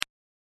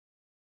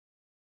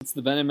It's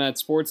the Ben and Matt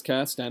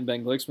Sportscast. I'm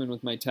Ben Glicksman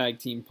with my tag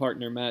team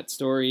partner Matt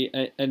Story.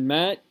 And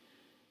Matt,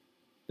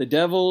 the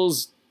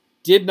Devils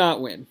did not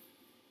win.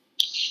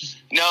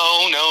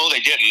 No, they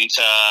didn't.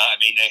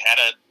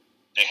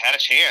 They had a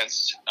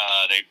chance.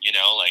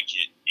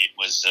 It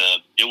was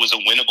a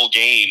winnable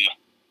game,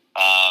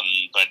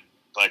 but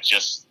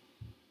just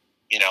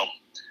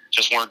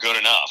weren't good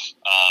enough.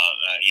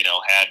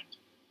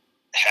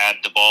 Had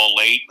the ball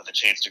late with a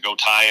chance to go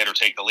tie it or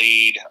take the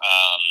lead.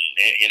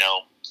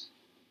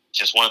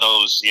 Just one of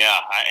those.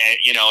 Yeah,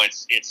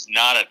 it's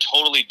not a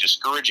totally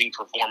discouraging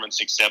performance,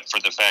 except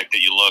for the fact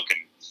that you look and.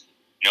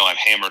 I've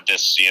hammered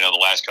this, the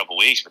last couple of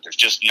weeks, but there's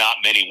just not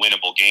many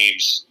winnable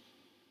games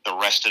the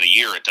rest of the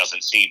year, it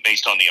doesn't seem,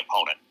 based on the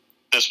opponent.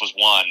 This was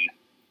one,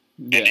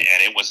 and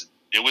it was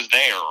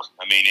there.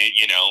 I mean,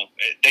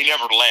 they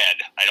never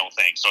led, I don't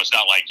think. So it's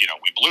not like,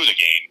 we blew the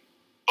game,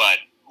 but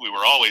we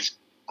were always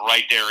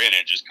right there in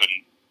it, just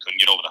couldn't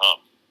get over the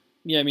hump.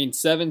 Yeah, I mean,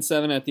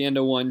 7-7 at the end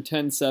of one,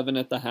 10-7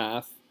 at the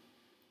half.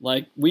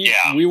 Like, we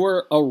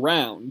were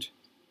around.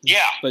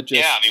 Yeah, but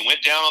just,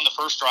 went down on the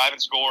first drive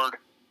and scored.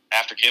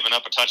 After giving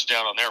up a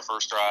touchdown on their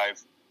first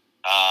drive,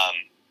 then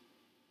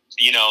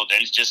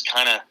it just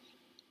kind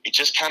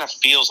of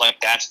feels like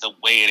that's the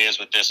way it is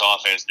with this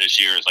offense this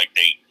year. Is like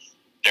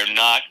they're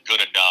not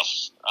good enough,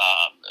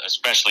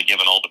 especially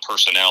given all the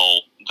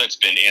personnel that's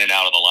been in and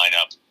out of the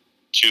lineup,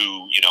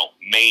 to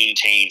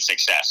maintain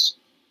success.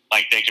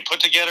 Like they could put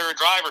together a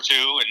drive or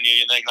two, and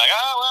you think like,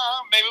 oh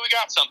well, maybe we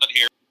got something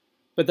here.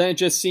 But then it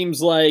just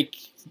seems like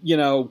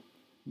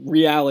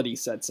reality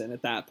sets in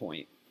at that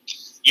point.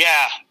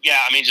 Yeah.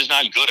 Just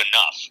not good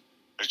enough.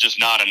 There's just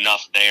not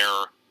enough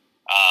there.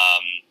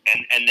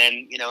 And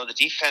then, the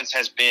defense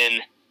has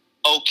been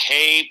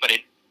okay, but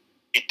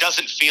it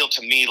doesn't feel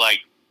to me like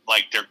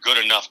they're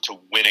good enough to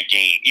win a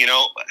game.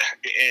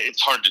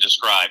 It's hard to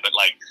describe, but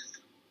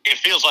it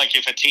feels like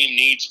if a team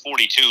needs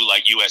 42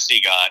 like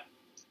USC got,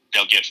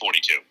 they'll get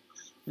 42.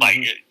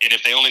 Mm-hmm. And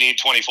if they only need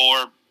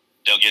 24,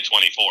 they'll get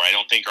 24. I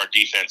don't think our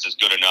defense is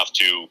good enough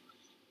to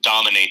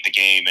dominate the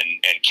game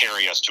and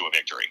carry us to a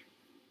victory.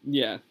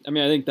 Yeah, I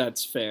think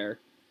that's fair.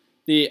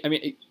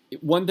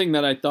 One thing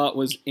that I thought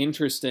was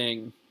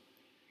interesting,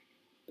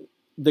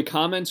 the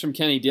comments from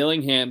Kenny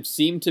Dillingham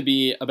seemed to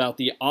be about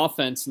the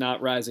offense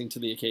not rising to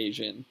the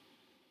occasion.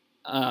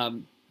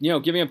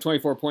 Giving up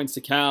 24 points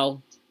to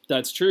Cal,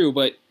 that's true,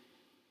 but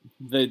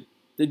the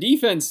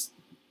defense,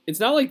 it's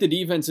not like the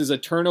defense is a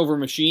turnover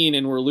machine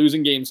and we're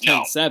losing games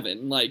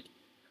 10-7.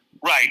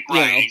 Right,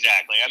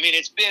 exactly.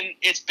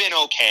 It's been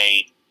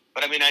okay.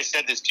 But, I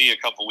said this to you a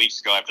couple weeks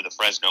ago after the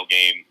Fresno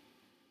game,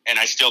 and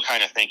I still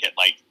kind of think it,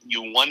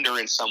 you wonder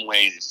in some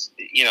ways,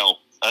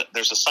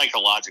 there's a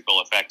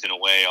psychological effect in a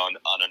way on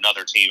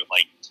another team.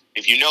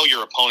 If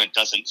your opponent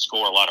doesn't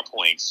score a lot of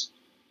points,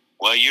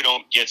 well, you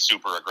don't get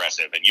super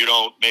aggressive, and you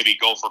don't maybe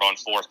go for it on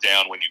fourth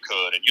down when you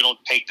could, and you don't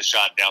take the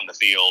shot down the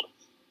field.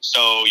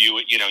 So,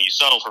 you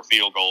settle for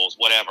field goals,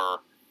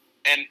 whatever,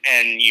 and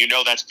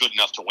that's good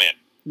enough to win.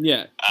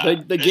 Yeah,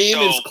 the game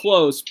is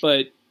close,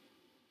 but...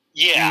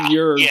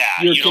 You're controlling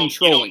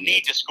it. You don't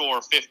need to score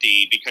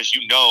 50 because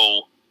your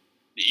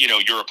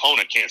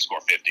opponent can't score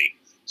 50.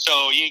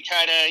 So you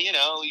kind of,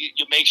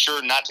 you make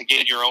sure not to get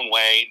in your own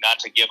way, not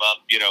to give up,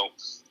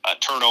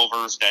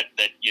 turnovers that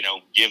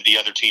give the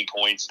other team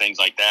points, things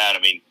like that.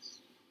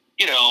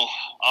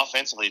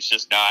 Offensively,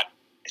 it's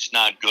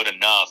not good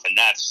enough. And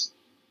that's,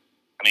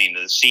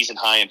 the season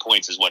high in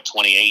points is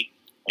 28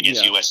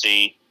 against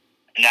USC.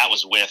 And that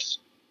was with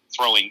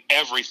throwing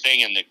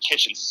everything in the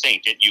kitchen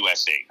sink at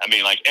USC.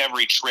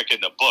 Every trick in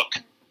the book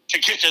to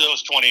get to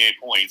those 28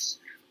 points.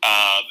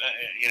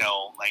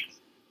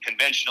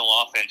 Conventional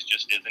offense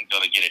just isn't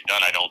going to get it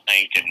done, I don't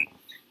think. And,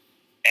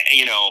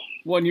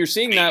 Well, and you're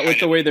seeing that with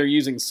the way they're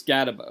using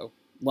Scatabo.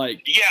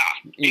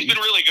 He's been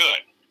really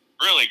good.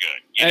 Really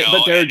good.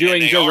 But they're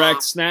doing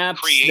direct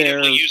snaps.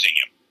 Creatively using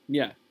him.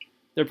 Yeah.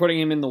 They're putting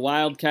him in the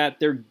Wildcat.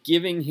 They're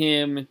giving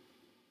him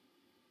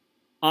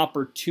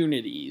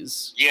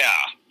opportunities. Yeah,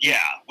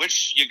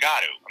 which you got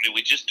to.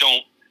 We just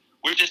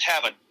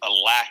have a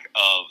lack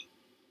of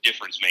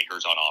difference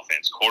makers on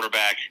offense.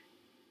 Quarterback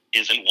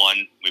isn't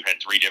one. We've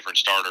had 3 different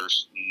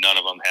starters. None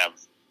of them have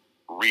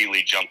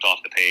really jumped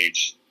off the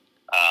page.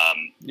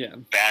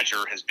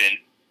 Badger has been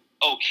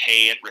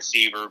okay at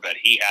receiver, but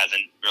he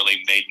hasn't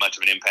really made much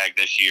of an impact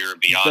this year.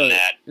 Beyond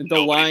that,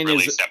 nobody's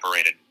really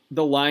separated.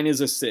 The line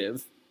is a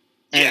sieve.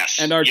 Yes.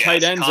 And our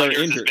tight ends Conyers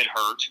are injured. Has been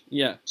hurt.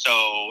 Yeah.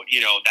 So,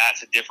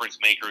 that's a difference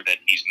maker that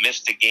he's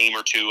missed a game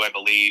or two, I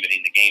believe. And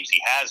in the games he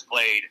has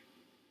played,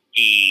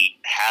 he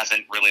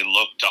hasn't really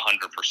looked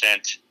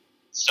 100%.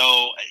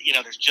 So,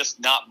 there's just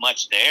not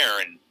much there.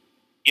 And,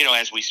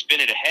 as we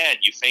spin it ahead,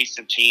 you face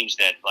some teams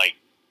that,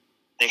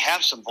 they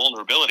have some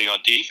vulnerability on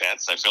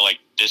defense. I feel like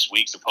this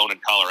week's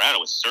opponent,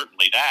 Colorado, is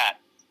certainly that.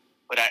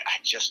 But I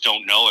just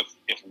don't know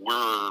if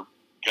we're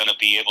going to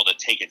be able to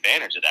take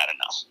advantage of that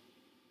enough.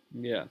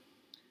 Yeah.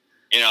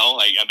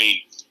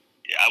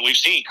 We've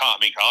seen,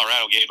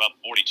 Colorado gave up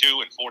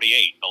 42 and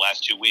 48 the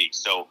last 2 weeks.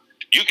 So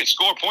you can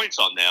score points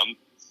on them,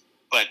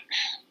 but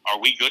are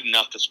we good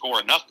enough to score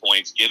enough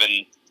points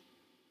given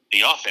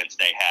the offense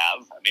they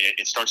have? I mean,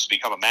 it starts to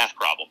become a math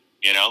problem,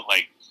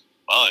 like,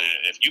 well,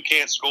 if you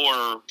can't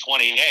score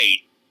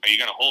 28, are you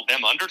going to hold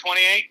them under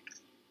 28?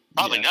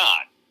 Probably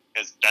not,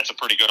 because that's a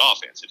pretty good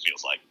offense, it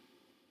feels like.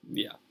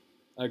 Yeah,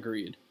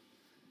 agreed.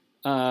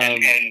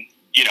 And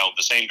the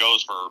same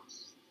goes for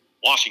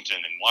Washington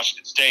and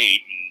Washington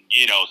State and,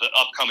 the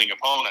upcoming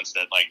opponents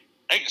that, like,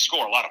 they can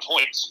score a lot of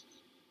points.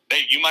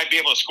 You might be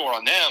able to score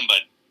on them, but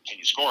can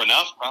you score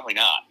enough? Probably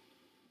not.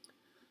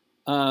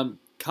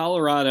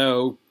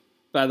 Colorado,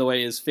 by the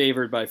way, is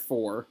favored by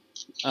 4.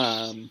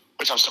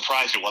 Which I'm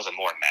surprised it wasn't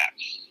more than that.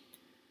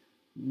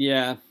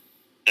 Yeah.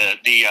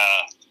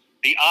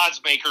 The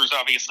odds makers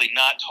obviously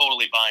not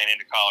totally buying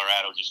into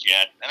Colorado just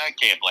yet, and I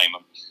can't blame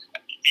them.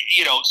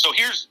 So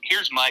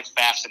here's my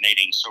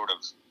fascinating sort of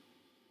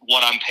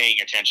what I'm paying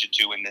attention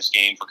to in this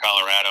game for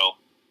Colorado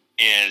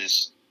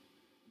is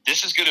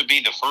this is going to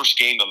be the first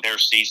game of their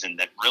season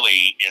that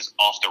really is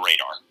off the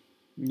radar.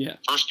 Yeah.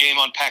 First game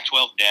on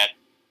Pac-12 net,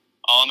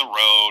 on the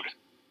road,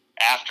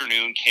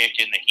 afternoon kick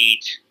in the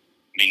heat.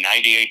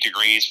 98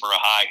 degrees for a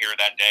high here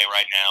that day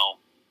right now.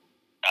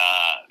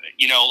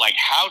 Like,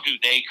 how do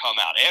they come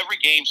out? Every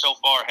game so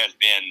far has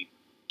been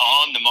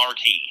on the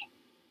marquee.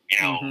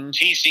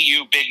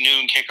 TCU big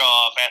noon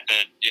kickoff at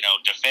the,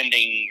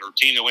 defending or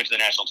team that went to the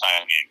national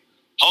title game.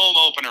 Home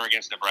opener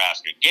against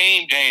Nebraska.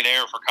 Game day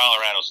there for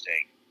Colorado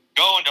State.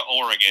 Going to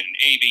Oregon,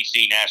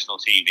 ABC national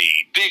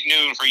TV. Big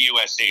noon for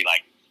USC.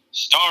 Like,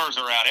 stars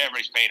are out.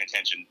 Everybody's paying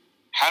attention.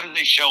 How do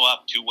they show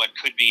up to what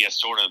could be a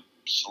sort of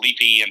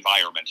sleepy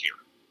environment here?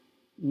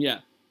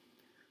 Yeah.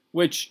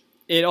 Which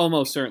it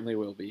almost certainly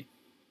will be.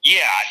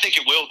 Yeah, I think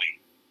it will be.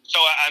 So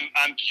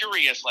I'm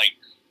curious, like,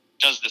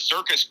 does the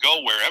circus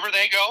go wherever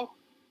they go?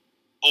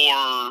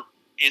 Or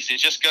is it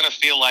just going to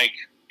feel like,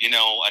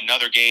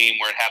 another game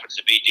where it happens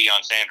to be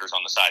Deion Sanders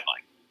on the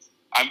sideline?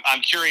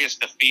 I'm curious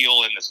the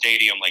feel in the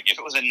stadium. Like, if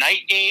it was a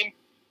night game,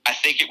 I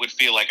think it would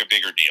feel like a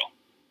bigger deal.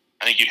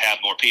 I think you'd have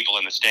more people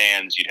in the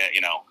stands. You'd have,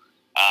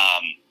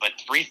 but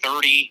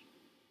 3:30,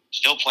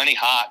 still plenty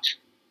hot.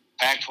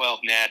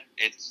 Pac-12 net,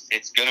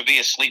 it's going to be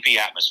a sleepy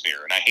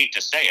atmosphere. And I hate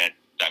to say it.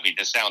 I mean,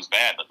 this sounds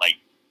bad, but, like,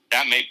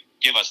 that may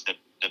give us the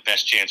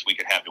best chance we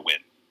could have to win.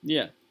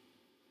 Yeah.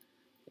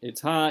 It's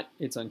hot.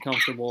 It's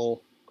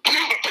uncomfortable.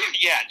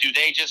 Yeah. Do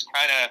they just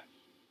kind of,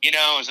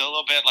 it's a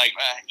little bit like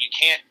you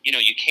can't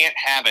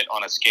have it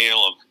on a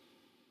scale of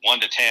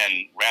 1 to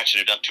 10,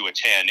 ratcheted up to a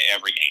 10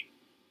 every game.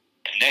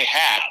 And they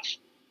have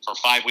for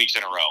 5 weeks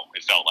in a row,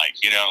 it felt like.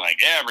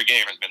 Like, every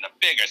game has been the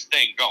biggest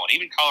thing going.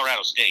 Even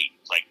Colorado State,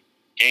 it's like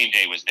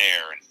Gameday was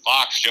there, and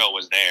Fox Show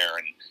was there,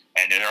 and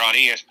they're on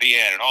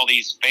ESPN, and all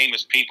these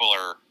famous people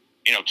are,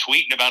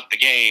 tweeting about the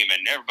game,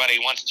 and everybody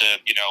wants to,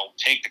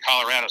 take the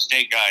Colorado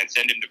State guy and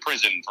send him to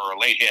prison for a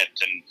late hit,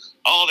 and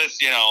all this,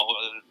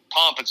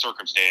 pomp and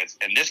circumstance,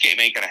 and this game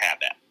ain't going to have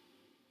that.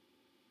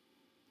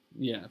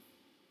 Yeah.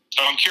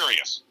 So I'm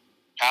curious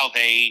how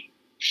they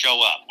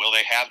show up. Will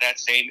they have that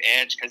same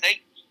edge? Because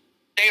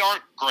they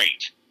aren't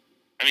great.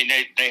 I mean,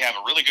 they have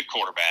a really good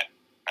quarterback.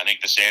 I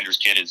think the Sanders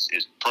kid is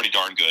pretty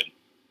darn good.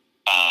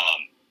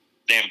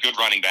 They have a good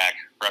running back,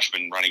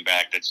 freshman running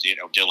back that's,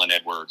 Dylan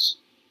Edwards.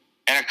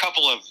 And a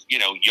couple of,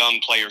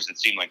 young players that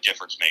seem like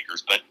difference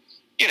makers. But,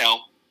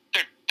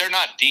 they're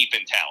not deep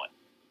in talent.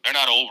 They're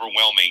not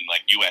overwhelming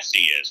like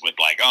USC is with,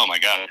 like, oh, my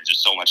God, there's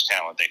just so much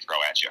talent they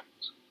throw at you.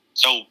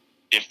 So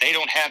if they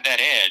don't have that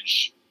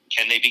edge,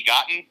 can they be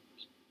gotten?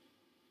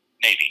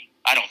 Maybe.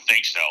 I don't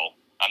think so.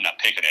 I'm not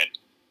picking it.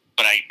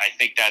 But I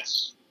think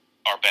that's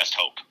our best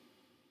hope.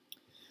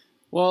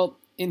 Well,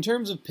 in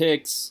terms of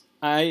picks,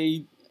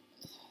 I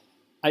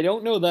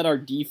don't know that our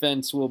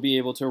defense will be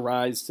able to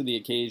rise to the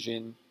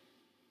occasion.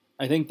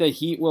 I think the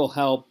heat will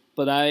help,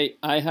 but I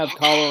have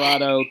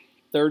Colorado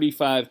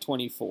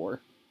 35-24.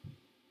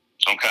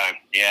 Okay.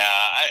 Yeah,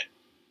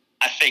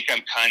 I think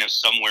I'm kind of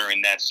somewhere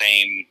in that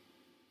same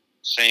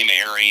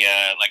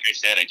area. Like I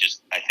said,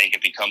 I think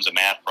it becomes a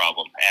math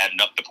problem, adding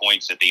up the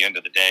points at the end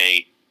of the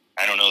day.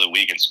 I don't know that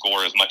we can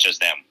score as much as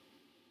them.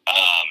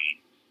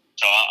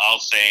 So I'll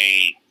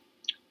say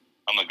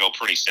I'm gonna go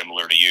pretty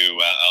similar to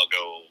you.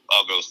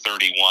 I'll go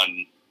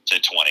 31-20,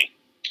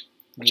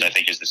 which I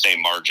think is the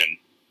same margin.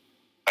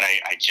 But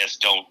I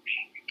just don't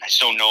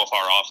know if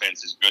our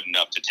offense is good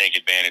enough to take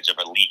advantage of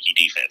a leaky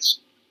defense,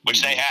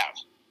 which they have.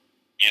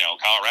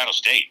 Colorado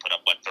State put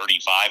up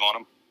 35 on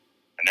them,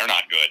 and they're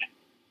not good.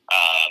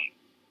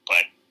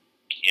 But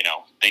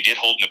they did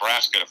hold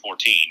Nebraska to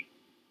 14.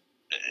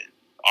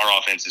 Our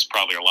offense is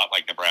probably a lot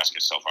like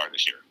Nebraska so far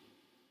this year.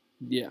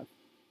 Yeah.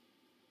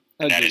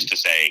 And that is to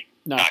say,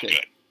 not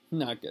good.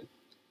 Not good.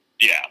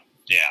 Yeah.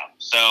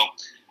 So,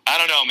 I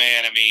don't know,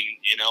 man. I mean,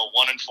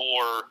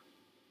 1-4,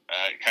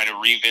 kind of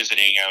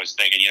revisiting, I was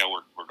thinking,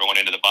 we're going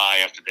into the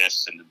bye after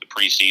this and the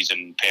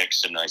preseason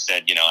picks, and I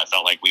said, I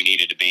felt like we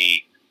needed to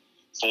be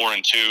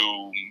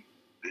 4-2,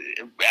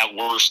 at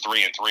worst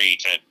 3-3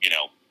 to,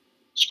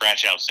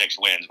 scratch out 6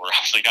 wins. We're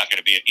obviously not going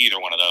to be at either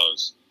one of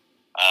those.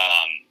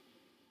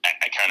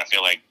 I kind of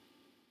feel like,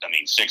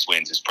 6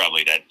 wins is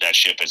probably that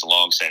ship has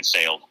long since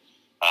sailed.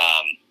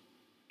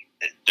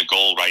 The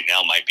goal right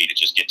now might be to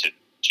just get to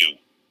 2.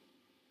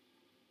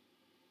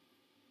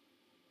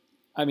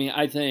 I mean,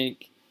 I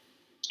think.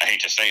 I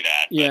hate to say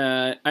that.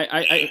 Yeah,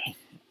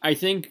 I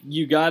think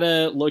you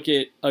gotta look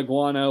at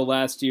Iguano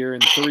last year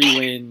and 3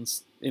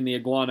 wins in the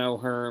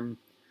Iguano Herm,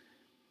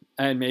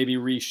 and maybe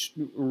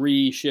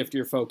reshift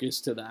your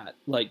focus to that.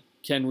 Like,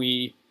 can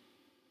we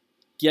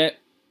get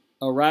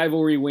a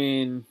rivalry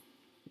win?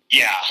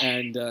 Yeah,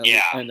 and a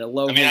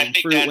low hanging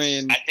fruit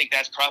win. I think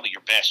that's probably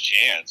your best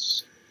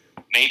chance.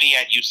 Maybe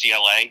at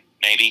UCLA,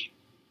 maybe,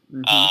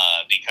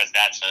 because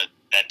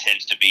that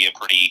tends to be a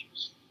pretty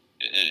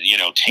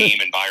tame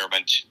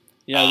environment.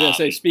 Yeah, I was gonna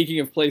say. Speaking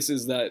of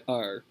places that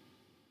are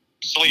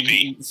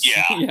sleepy,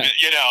 yeah. You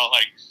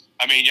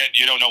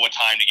don't know what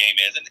time the game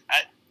is, and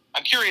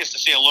I'm curious to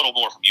see a little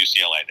more from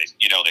UCLA.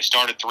 They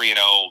started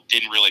 3-0,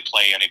 didn't really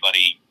play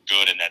anybody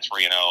good in that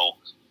 3-0,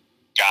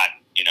 got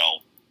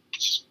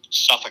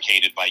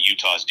suffocated by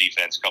Utah's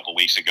defense a couple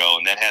weeks ago,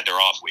 and then had their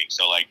off week.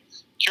 So,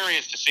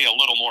 curious to see a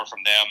little more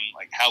from them.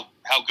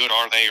 How good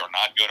are they or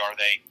not good are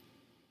they?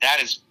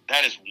 That is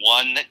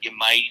one that you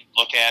might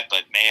look at.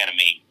 But man, I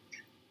mean,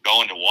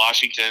 going to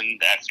Washington,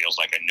 that feels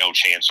like a no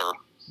chancer.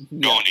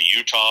 Yeah. Going to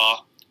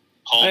Utah,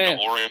 home to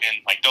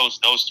Oregon, those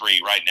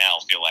 3 right now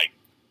feel like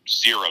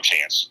 0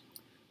 chance.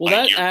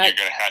 Well, you're going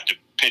to have to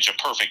pitch a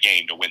perfect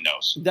game to win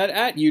those. That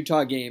at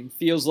Utah game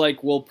feels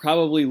like we'll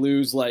probably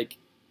lose 13-6,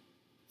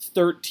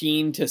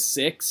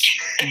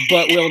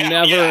 but we'll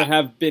never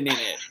have been in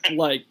it.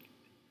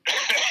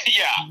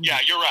 Yeah,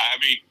 you're right. I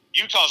mean,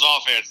 Utah's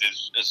offense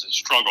is a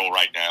struggle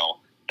right now.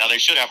 Now, they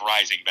should have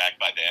Rising back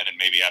by then and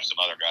maybe have some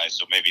other guys,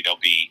 so maybe they'll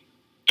be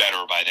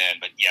better by then.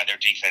 But, yeah, their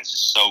defense is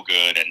so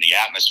good, and the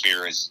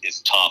atmosphere is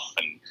tough,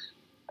 and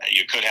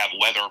you could have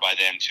weather by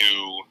then,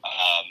 too.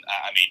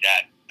 I mean,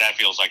 that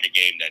feels like a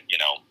game that,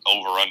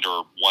 over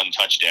under 1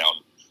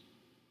 touchdown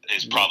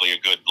is probably a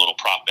good little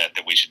prop bet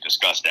that we should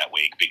discuss that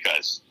week,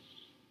 because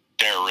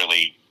they're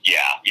really,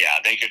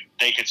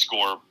 they could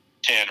score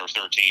 10 or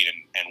 13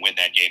 and win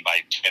that game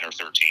by 10 or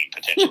 13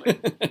 potentially.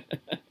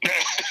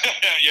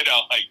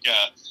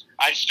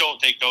 I just don't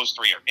think those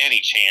 3 are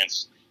any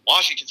chance.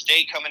 Washington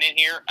State coming in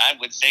here, I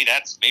would say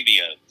that's maybe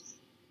a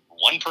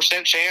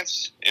 1%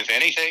 chance, if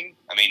anything.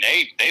 I mean,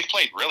 they've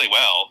played really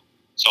well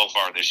so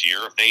far this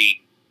year. If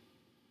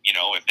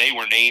they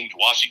were named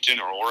Washington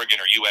or Oregon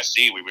or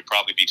USC, we would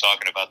probably be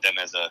talking about them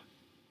as a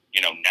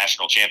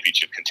national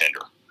championship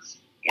contender.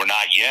 We're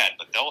not yet,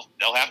 but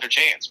they'll have their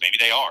chance. Maybe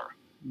they are.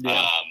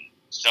 Yeah.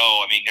 So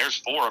I mean, there's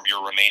 4 of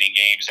your remaining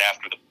games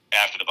after the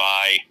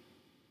bye,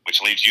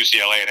 which leaves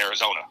UCLA and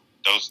Arizona.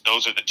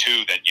 Those are the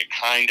 2 that you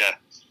kind of,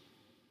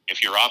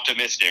 if you're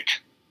optimistic,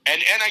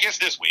 and I guess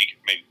this week,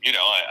 I mean,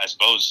 I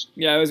suppose.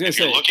 Yeah, I was going to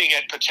say. If you're looking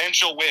at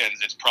potential wins,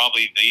 it's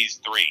probably these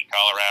 3: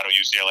 Colorado,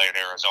 UCLA, and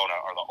Arizona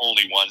are the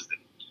only ones that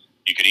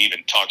you could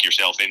even talk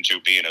yourself into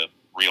being a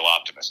real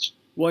optimist.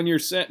 When you're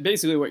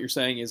basically what you're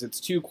saying is it's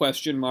 2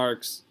 question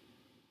marks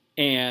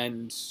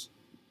and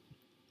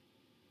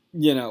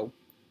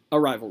a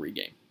rivalry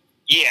game.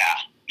 Yeah.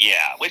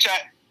 Which I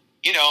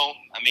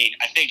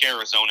think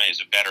Arizona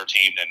is a better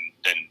team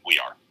than we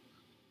are,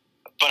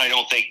 but I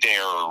don't think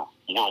they're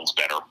worlds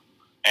better,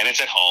 and it's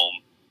at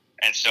home,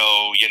 and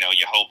so you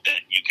hope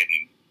that you can,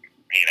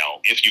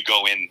 if you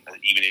go in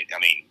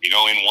you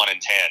go in 1-10,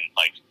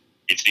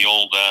 it's the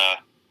old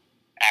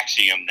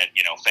axiom that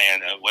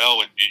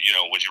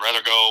would you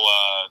rather go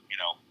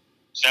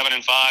 7-5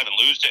 and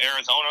lose to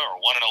Arizona or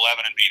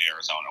 1-11 and beat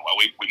Arizona? Well,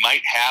 we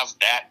might have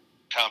that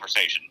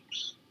conversation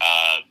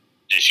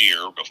this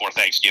year before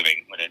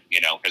Thanksgiving,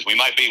 because we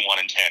might be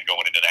 1-10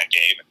 going into that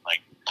game. And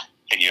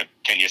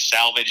can you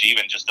salvage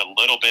even just a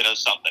little bit of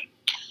something?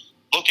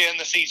 Look in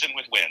the season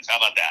with wins. How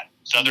about that?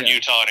 Southern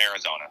Utah and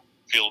Arizona.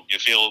 You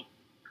feel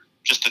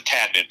just a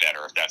tad bit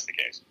better if that's the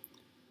case.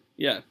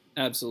 Yeah,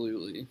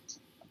 absolutely.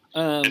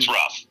 It's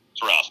rough.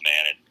 It's rough,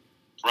 man.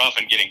 It's rough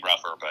and getting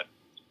rougher, but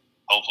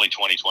hopefully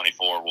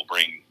 2024 will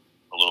bring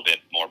a little bit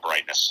more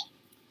brightness.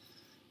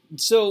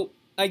 So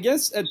I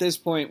guess at this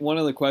point, one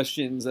of the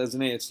questions as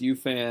an ASU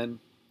fan,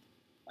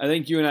 I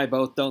think you and I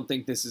both don't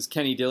think this is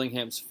Kenny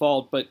Dillingham's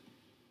fault, but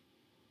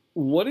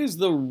what is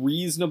the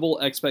reasonable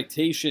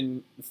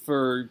expectation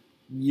for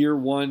year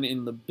 1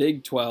 in the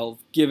Big 12,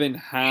 given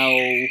how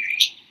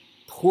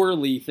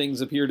poorly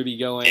things appear to be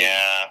going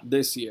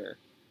this year?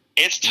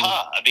 It's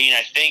tough. I mean,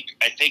 I think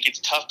it's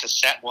tough to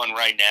set one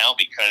right now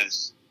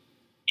because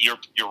your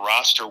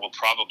roster will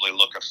probably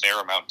look a fair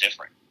amount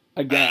different.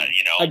 Again.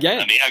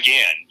 Again.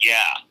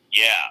 Yeah.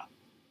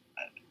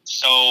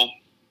 So,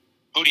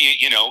 who do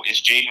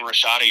is Jaden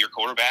Rashada your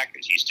quarterback?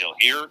 Is he still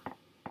here?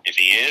 If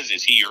he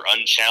is he your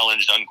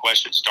unchallenged,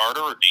 unquestioned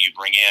starter, or do you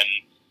bring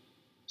in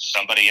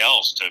somebody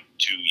else to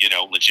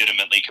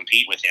legitimately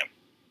compete with him?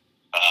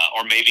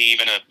 Or maybe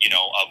even a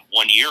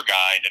 1-year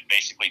guy that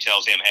basically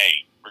tells him,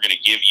 hey, we're going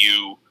to give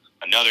you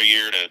another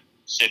year to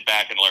sit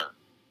back and learn.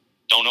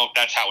 Don't know if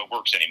that's how it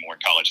works anymore in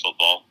college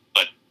football,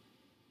 but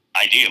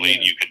ideally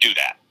you could do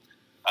that.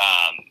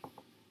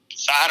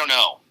 So I don't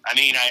know. I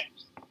mean,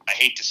 I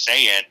hate to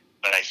say it,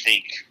 but I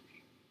think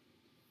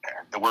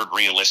the word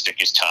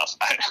realistic is tough.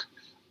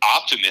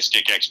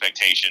 Optimistic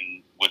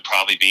expectation would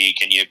probably be,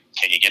 can you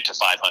get to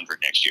 500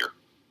 next year?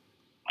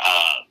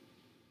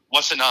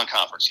 What's the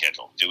non-conference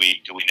schedule? Do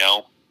we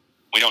know?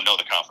 We don't know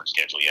the conference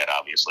schedule yet,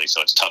 obviously,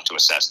 so it's tough to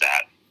assess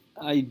that.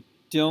 I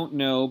don't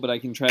know, but I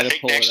can try to pull it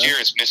up. I think next year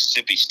is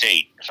Mississippi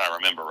State, if I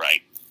remember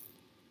right.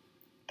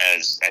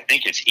 As I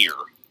think it's here.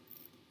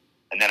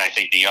 And then I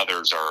think the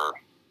others are...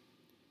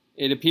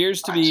 It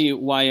appears to be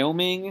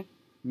Wyoming,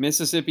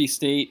 Mississippi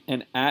State,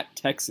 and at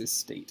Texas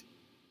State.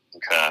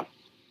 Okay.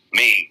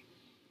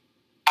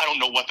 I don't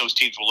know what those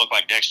teams will look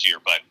like next year,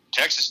 but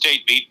Texas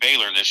State beat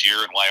Baylor this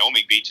year, and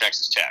Wyoming beat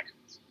Texas Tech.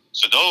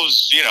 So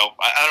those,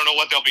 I don't know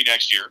what they'll be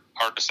next year.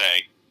 Hard to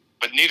say.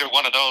 But neither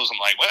one of those, I'm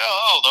like,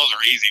 those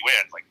are easy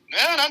wins. Like,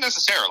 no, not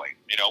necessarily.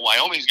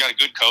 Wyoming's got a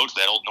good coach,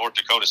 that old North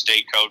Dakota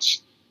State coach.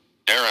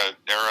 They're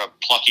a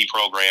plucky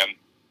program.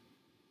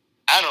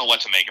 I don't know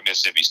what to make of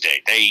Mississippi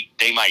State.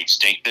 They might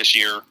stink this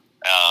year,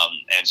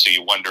 and so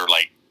you wonder,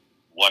 like,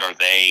 what are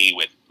they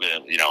with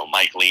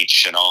Mike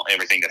Leach and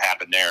everything that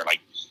happened there? Like,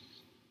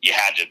 you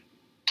had to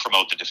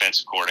promote the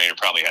defensive coordinator,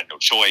 probably had no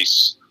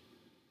choice.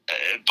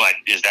 But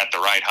is that the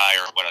right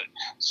hire?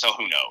 So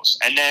who knows?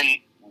 And then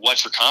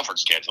what's your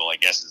conference schedule? I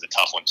guess is a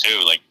tough one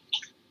too. Like,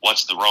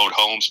 what's the road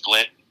home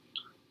split?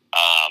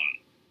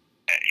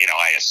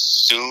 I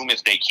assume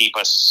if they keep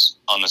us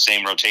on the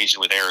same rotation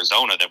with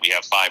Arizona, that we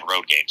have 5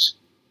 road games.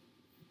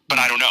 But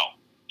I don't know.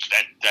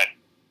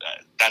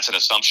 That's an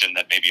assumption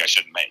that maybe I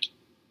shouldn't make.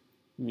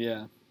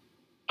 Yeah.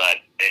 But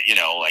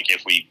like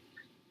if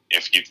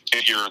you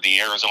figure the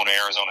Arizona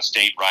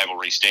State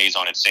rivalry stays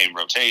on its same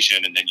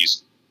rotation, and then you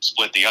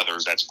split the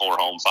others, that's 4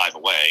 home, 5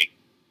 away.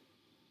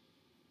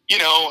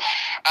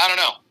 I don't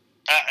know.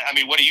 I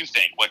mean, what do you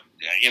think?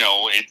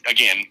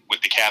 Again,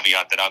 with the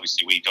caveat that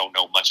obviously we don't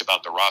know much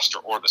about the roster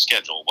or the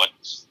schedule,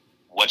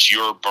 what's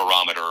your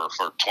barometer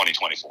for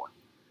 2024?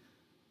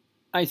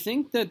 I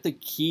think that the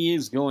key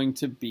is going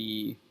to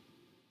be,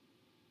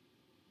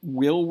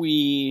 will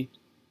we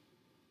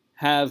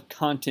have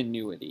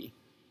continuity?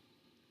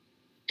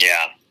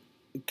 Yeah.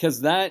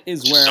 Because that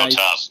is where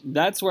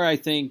that's where I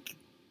think,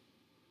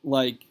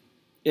 like,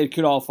 it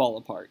could all fall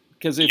apart.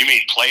 Because you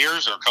mean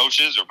players or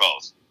coaches or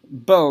both?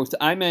 Both.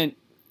 I meant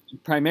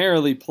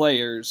primarily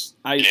players.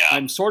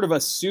 I'm sort of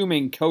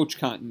assuming coach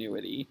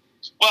continuity.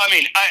 Well, I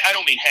mean, I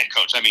don't mean head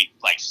coach. I mean,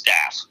 like,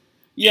 staff.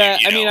 Yeah,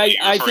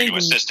 I think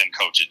assistant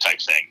coach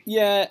type thing.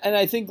 Yeah, and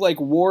I think, like,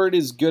 Ward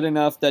is good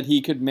enough that he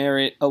could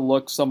merit a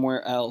look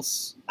somewhere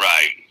else.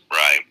 Right.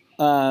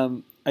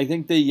 I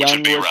think the young which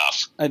would be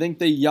rough. I think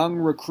the young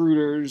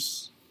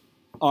recruiters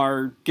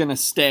are gonna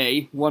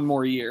stay one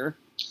more year.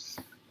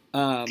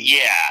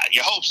 Yeah,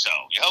 you hope so.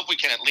 You hope we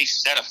can at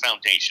least set a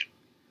foundation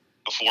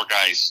before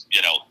guys,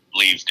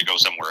 leave to go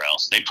somewhere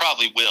else. They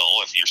probably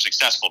will. If you're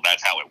successful,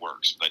 that's how it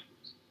works. But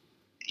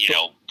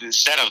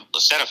set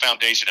a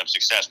foundation of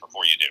success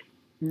before you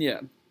do. Yeah,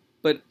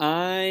 but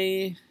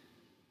I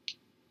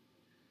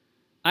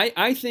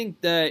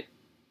think that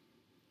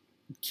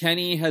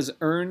Kenny has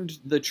earned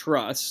the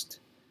trust.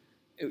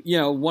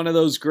 One of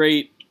those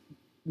great,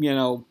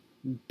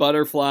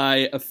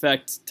 butterfly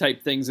effect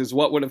type things is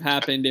what would have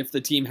happened if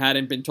the team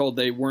hadn't been told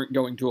they weren't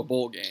going to a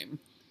bowl game.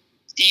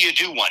 You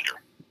do wonder.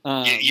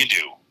 You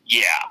do.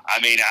 Yeah. I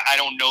mean, I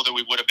don't know that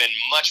we would have been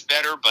much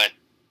better, but,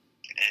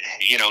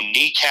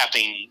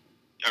 kneecapping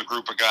a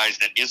group of guys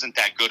that isn't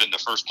that good in the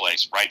first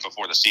place right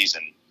before the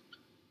season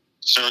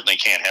certainly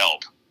can't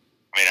help.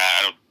 I mean,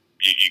 I don't.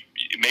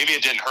 Maybe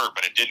it didn't hurt,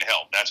 but it didn't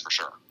help. That's for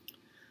sure.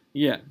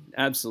 Yeah,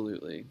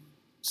 absolutely.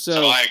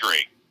 So I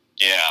agree.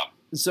 Yeah.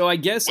 So I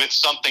guess with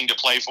something to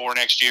play for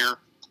next year,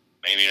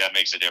 maybe that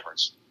makes a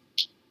difference.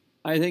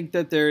 I think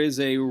that there is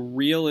a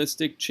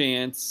realistic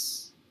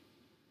chance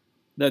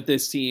that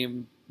this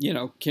team,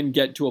 can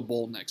get to a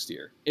bowl next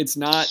year. It's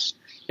not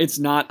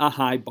a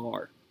high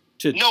bar.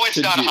 No, it's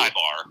not a high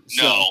bar.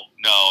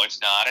 No, it's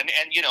not. And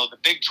the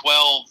Big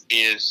 12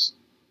 is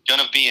going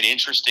to be an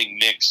interesting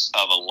mix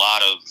of a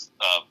lot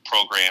of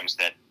programs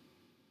that,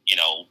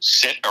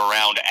 sit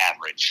around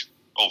average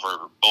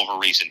over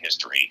recent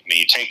history. I mean,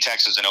 you take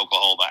Texas and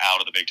Oklahoma out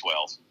of the Big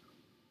 12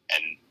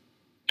 and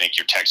make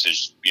your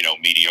Texas,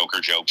 mediocre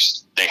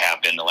jokes. They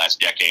have been the last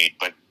decade,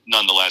 but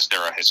nonetheless,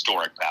 they're a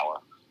historic power.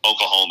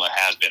 Oklahoma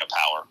has been a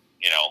power,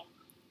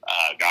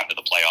 gotten to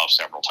the playoffs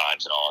several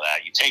times and all of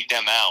that. You take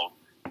them out,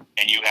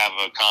 and you have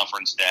a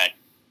conference that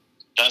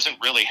doesn't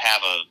really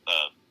have a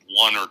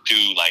one or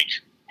two, like,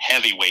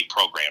 heavyweight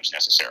programs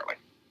necessarily.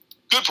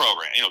 Good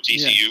program,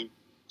 TCU,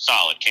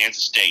 solid.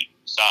 Kansas State,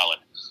 solid.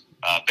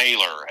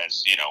 Baylor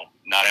has,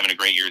 not having a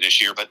great year this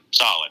year, but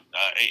solid.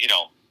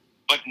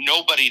 But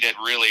nobody that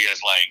really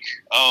is like,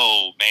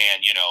 oh, man,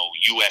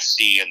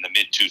 USC in the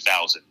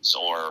mid-2000s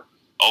or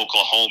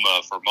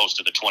Oklahoma for most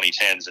of the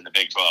 2010s in the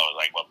Big 12.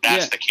 Like, well,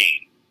 that's the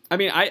king. I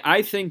mean,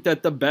 I think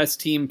that the best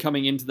team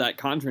coming into that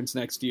conference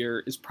next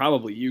year is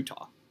probably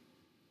Utah.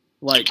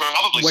 Like,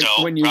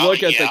 when you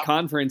look at the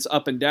conference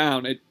up and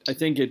down, I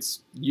think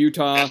it's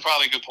Utah. That's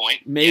probably a good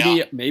point.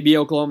 Maybe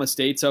Oklahoma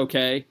State's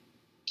okay.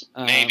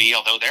 Maybe,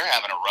 although they're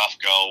having a rough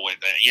go with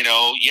it. You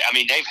know, yeah, I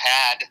mean, they've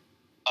had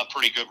a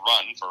pretty good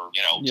run for,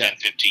 10,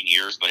 15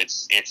 years, but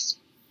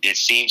it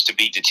seems to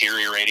be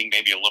deteriorating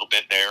maybe a little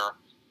bit there.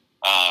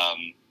 I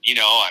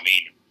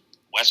mean,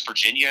 West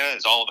Virginia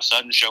is all of a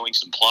sudden showing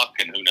some pluck,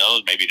 and who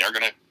knows, maybe they're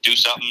going to do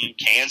something.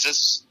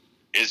 Kansas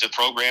is a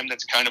program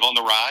that's kind of on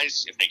the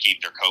rise if they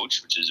keep their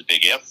coach, which is a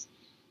big if.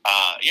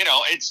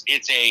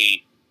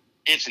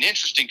 It's an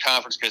interesting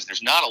conference because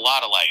there's not a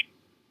lot of like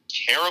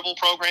terrible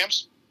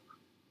programs.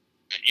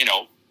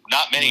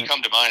 Not many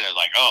come to mind that are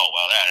like, oh,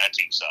 well, that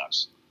team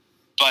sucks.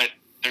 But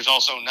there's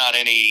also not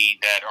any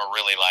that are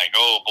really like,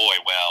 oh, boy,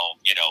 well,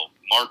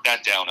 mark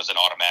that down as an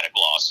automatic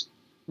loss.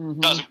 Mm-hmm.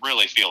 Doesn't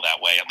really feel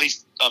that way, at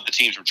least of the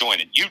teams we're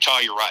joining. Utah,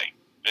 you're right.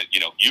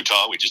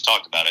 Utah, we just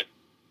talked about it,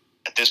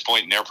 at this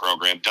point in their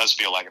program does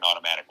feel like an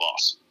automatic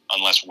loss,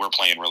 unless we're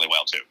playing really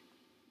well, too.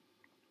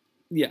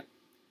 Yeah.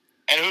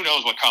 And who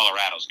knows what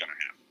Colorado's going to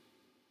have.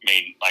 I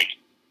mean, like,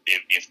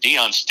 if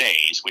Deion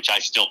stays, which I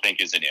still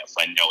think is an if.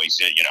 I know he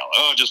said,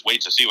 just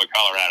wait to see what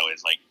Colorado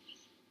is. Like,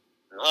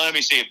 let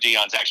me see if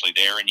Deion's actually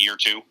there in year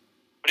 2.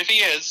 But if he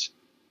is,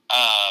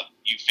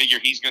 you figure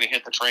he's going to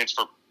hit the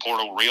transfer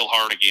portal real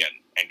hard again.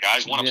 And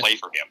guys want to play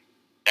for him.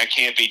 That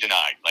can't be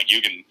denied. Like,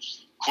 you can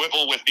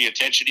quibble with the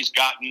attention he's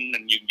gotten,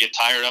 and you can get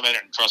tired of it.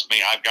 And trust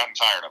me, I've gotten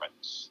tired of it.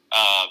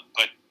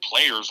 But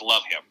players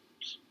love him.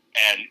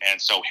 And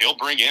so he'll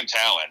bring in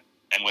talent.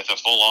 And with a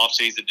full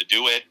offseason to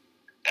do it,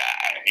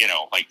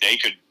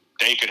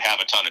 they could have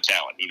a ton of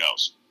talent. Who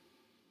knows?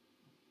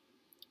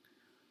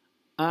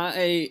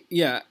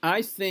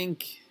 I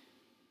think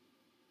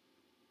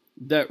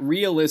that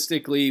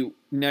realistically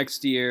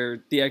next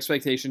year the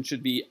expectation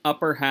should be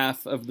upper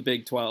half of the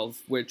Big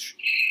 12, which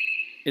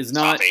is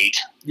not top 8.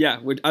 Yeah,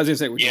 which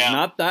is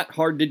not that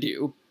hard to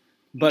do,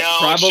 but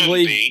No,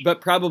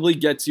 probably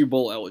gets you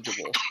bowl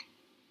eligible.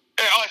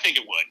 Oh, I think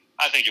it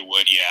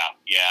would. Yeah.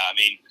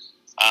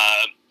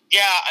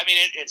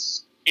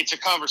 It's a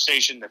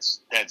conversation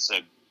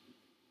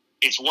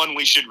it's one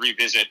we should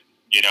revisit,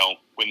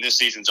 when this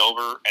season's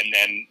over, and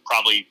then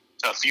probably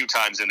a few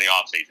times in the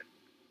offseason,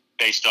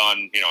 based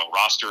on,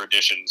 roster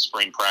additions,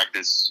 spring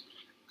practice,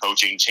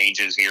 coaching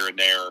changes here and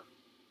there,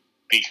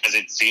 because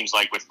it seems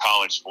like with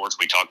college sports,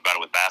 we talked about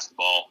it with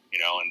basketball,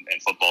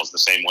 and football is the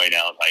same way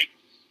now. Like,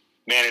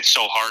 man, it's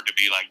so hard to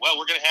be like, well,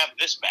 we're going to have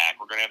this back,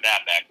 we're going to have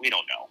that back. We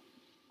don't know.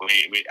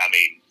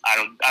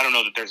 I don't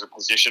know that there's a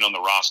position on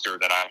the roster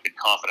that I could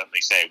confidently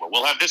say, well,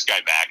 we'll have this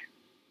guy back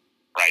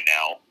right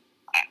now.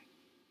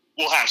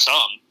 We'll have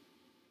some,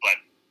 but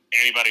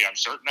anybody I'm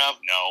certain of,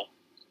 no.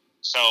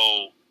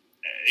 So,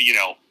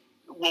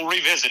 we'll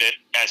revisit it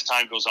as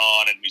time goes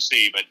on and we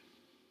see. But,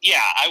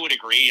 yeah, I would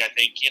agree. I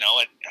think,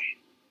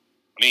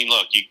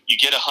 look, you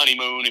get a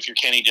honeymoon if you're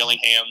Kenny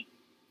Dillingham.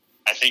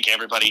 I think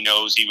everybody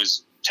knows he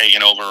was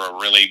taking over a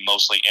really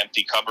mostly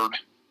empty cupboard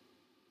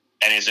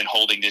and isn't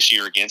holding this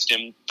year against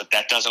him. But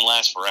that doesn't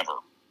last forever,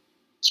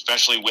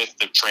 especially with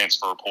the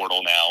transfer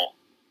portal now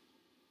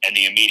and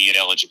the immediate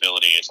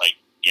eligibility. It's like,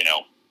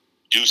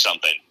 do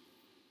something,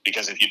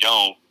 because if you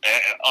don't,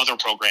 other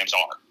programs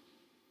are.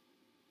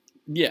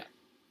 Yeah.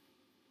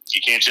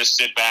 You can't just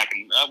sit back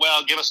and,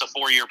 give us a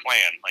 4-year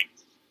plan. Like,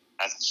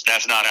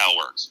 that's not how it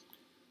works.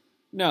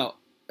 No,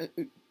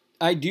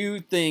 I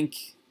do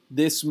think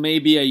this may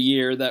be a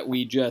year that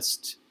we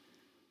just,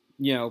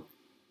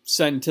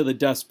 send to the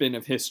dustbin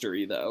of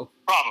history, though.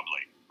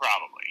 Probably,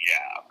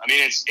 yeah. I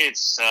mean,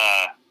 it's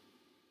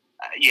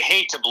you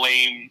hate to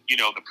blame,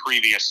 the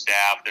previous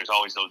staff. There's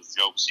always those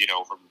jokes,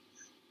 from,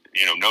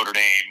 Notre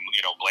Dame,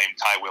 blame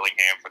Ty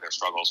Willingham for their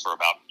struggles for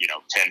about,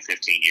 10,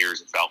 15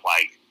 years, it felt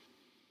like.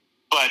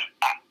 But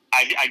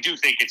I do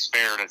think it's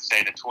fair to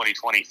say the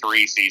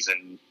 2023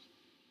 season,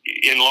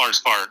 in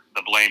large part,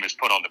 the blame is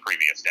put on the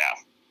previous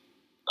staff.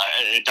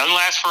 It doesn't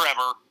last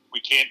forever. We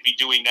can't be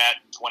doing that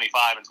in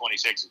 25 and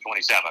 26 and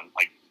 27.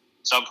 Like,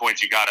 at some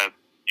point, you gotta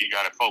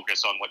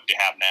focus on what you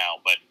have now.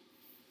 But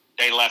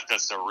they left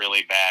us a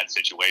really bad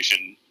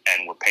situation,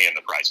 and we're paying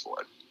the price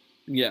for it.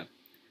 Yeah,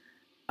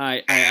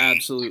 I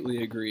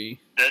absolutely agree.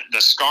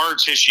 The scar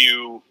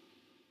tissue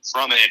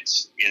from it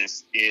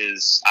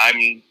is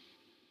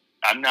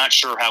I'm not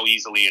sure how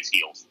easily it's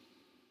healed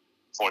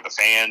for the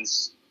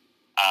fans.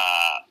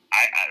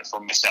 For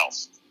myself,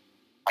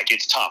 like,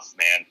 it's tough,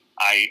 man.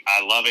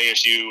 I love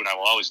ASU and I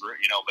will always, but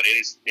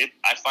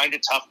I find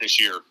it tough this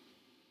year,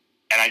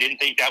 and I didn't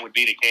think that would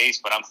be the case,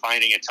 but I'm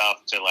finding it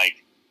tough to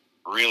like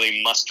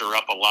really muster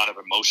up a lot of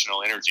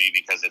emotional energy,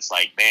 because it's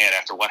like, man,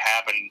 after what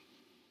happened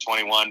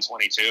 21,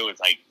 22, it's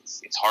like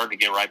it's hard to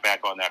get right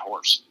back on that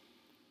horse.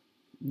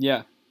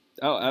 Yeah.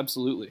 Oh,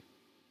 absolutely.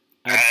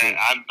 And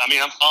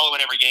I'm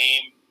following every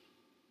game,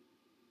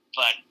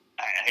 but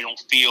I don't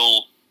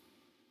feel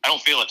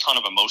a ton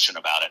of emotion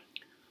about it.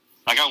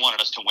 Like, I wanted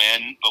us to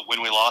win, but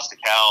when we lost to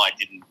Cal, I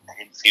didn't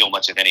feel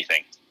much of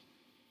anything.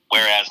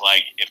 Whereas,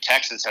 like, if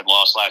Texas had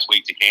lost last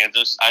week to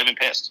Kansas, I'd have been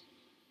pissed.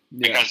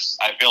 Yeah. Because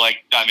I feel like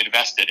I'm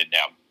invested in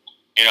them.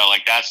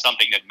 Like, that's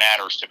something that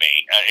matters to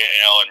me.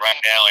 And right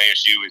now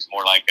ASU is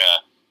more like,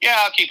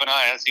 I'll keep an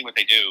eye on it, see what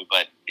they do.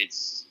 But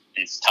it's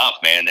it's tough,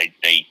 man.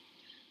 They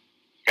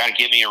got to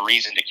give me a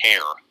reason to care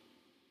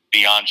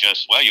beyond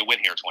just, well, you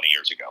went here 20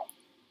 years ago.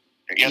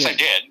 Yes, I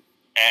did,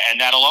 and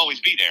that'll always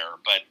be there,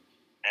 but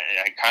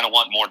I kind of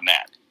want more than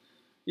that.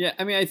 Yeah,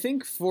 I mean, I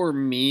think for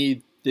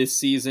me, this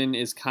season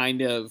is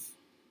kind of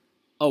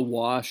a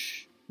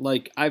wash.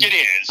 Like,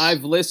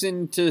 I've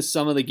listened to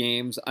some of the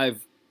games.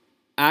 I've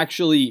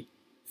actually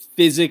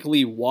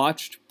physically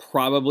watched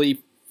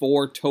probably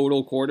 4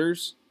 total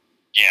quarters.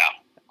 Yeah.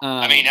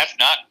 I mean, that's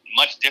not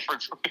much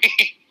different for me.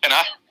 And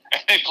I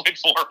played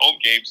 4 home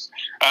games.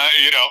 I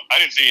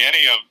didn't see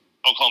any of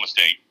Oklahoma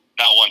State.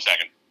 Not 1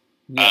 second.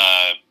 Yeah.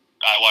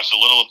 I watched a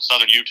little of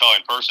Southern Utah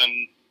in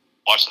person,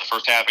 watched the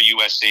first half of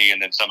USC,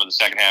 and then some of the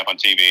second half on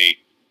TV.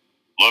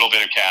 A little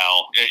bit of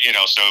Cal.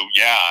 So,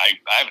 yeah, I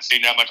haven't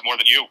seen that much more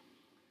than you.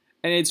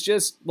 And it's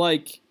just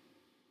like,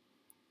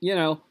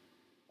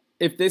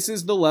 if this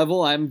is the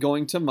level I'm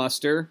going to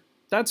muster,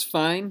 that's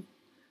fine.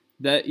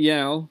 That,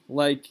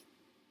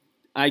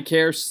 I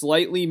care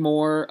slightly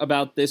more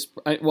about this.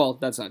 Well,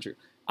 that's not true.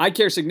 I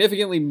care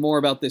significantly more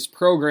about this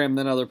program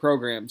than other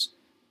programs,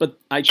 but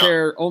I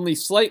care only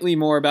slightly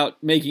more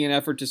about making an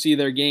effort to see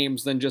their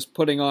games than just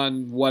putting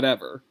on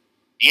whatever.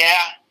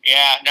 Yeah.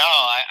 No,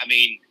 I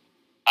mean,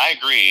 I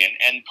agree.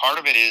 And part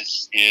of it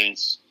is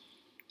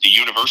the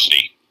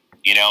university,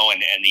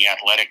 and the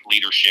athletic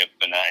leadership.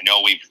 And I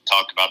know we've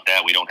talked about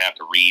that. We don't have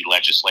to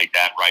re-legislate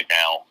that right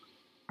now,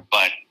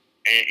 but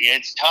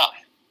it's tough.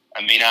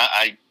 I mean,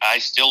 I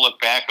still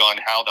look back on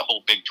how the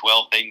whole Big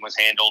 12 thing was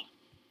handled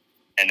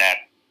and that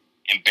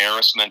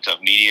embarrassment of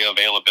media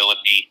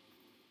availability,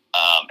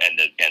 and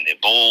the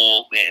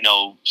bowl,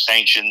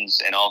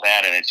 sanctions and all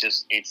that. And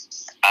it's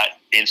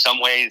in some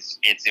ways,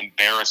 it's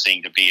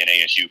embarrassing to be an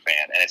ASU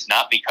fan. And it's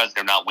not because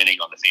they're not winning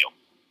on the field.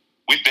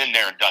 We've been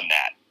there and done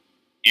that.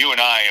 You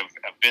and I have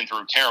been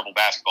through terrible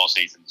basketball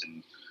seasons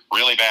and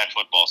really bad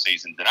football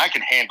seasons, and I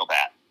can handle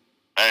that.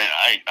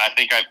 I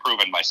think I've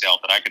proven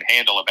myself that I can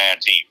handle a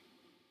bad team.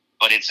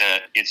 But it's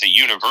a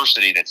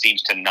university that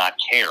seems to not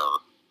care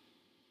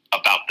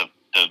about the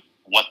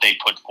what they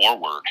put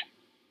forward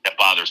that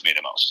bothers me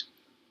the most.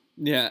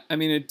 Yeah, I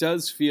mean, it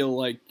does feel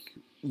like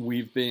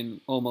we've been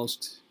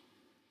almost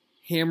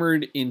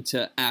hammered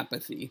into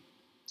apathy.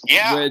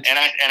 Yeah, and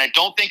I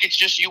don't think it's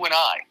just you and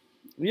I.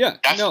 Yeah,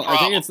 I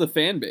think it's the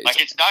fan base. Like,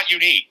 it's not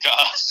unique to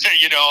us.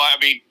 I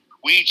mean,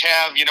 we each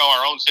have,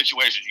 our own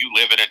situations. You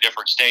live in a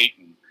different state,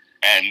 and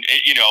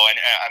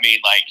I mean,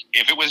 like,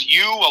 if it was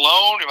you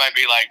alone, it might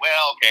be like,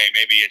 well, okay,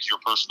 maybe it's your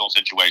personal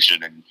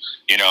situation, and,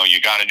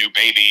 you got a new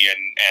baby,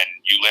 and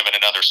you live in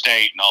another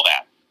state and all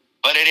that.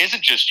 But it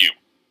isn't just you.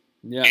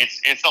 Yeah.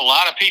 It's a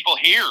lot of people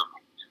here.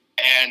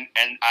 And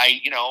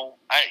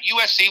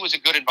USC was a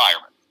good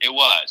environment. It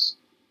was.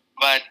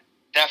 But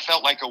that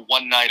felt like a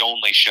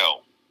one-night-only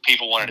show.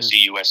 People wanted to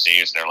see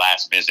USC as their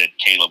last visit.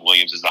 Caleb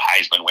Williams is the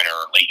Heisman winner.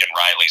 Lincoln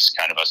Riley's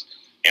kind of a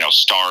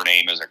star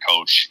name as a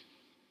coach.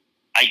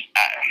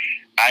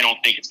 I don't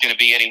think it's going to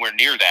be anywhere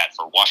near that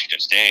for Washington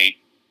State,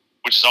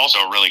 which is also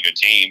a really good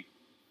team.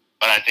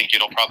 But I think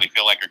it'll probably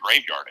feel like a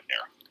graveyard in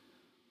there.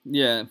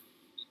 Yeah.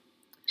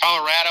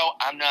 Colorado,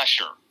 I'm not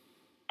sure.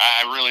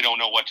 I really don't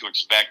know what to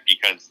expect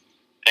because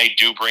they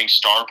do bring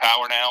star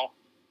power now.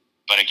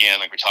 But again,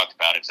 like we talked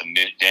about, it's a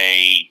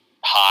midday,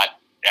 hot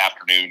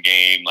afternoon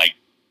game. Like,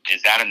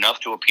 is that enough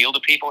to appeal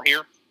to people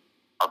here?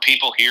 Are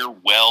people here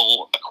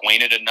well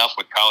acquainted enough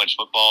with college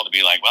football to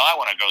be like, well, I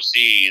want to go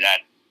see that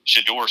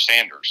Shedeur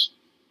Sanders?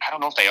 I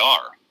don't know if they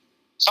are.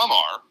 Some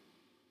are.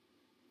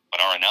 But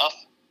are enough?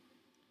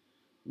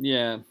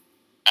 Yeah.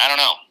 I don't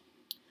know.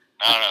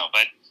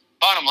 But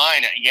bottom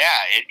line,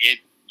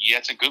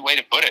 it's a good way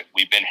to put it.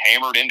 We've been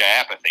hammered into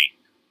apathy.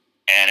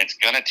 And it's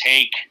going to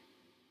take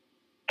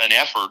an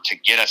effort to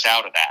get us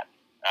out of that.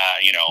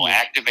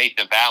 Activate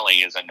the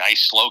Valley is a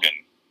nice slogan,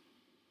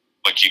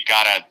 but you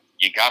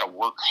gotta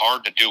work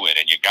hard to do it,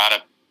 and you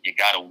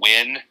gotta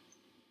win,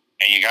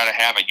 and you gotta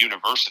have a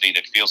university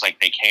that feels like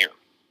they care.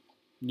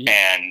 Yeah.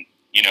 And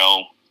I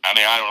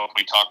don't know if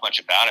we talk much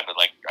about it, but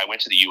like, I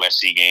went to the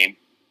USC game,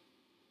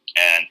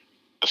 and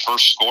the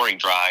first scoring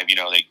drive,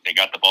 they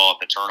got the ball at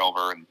the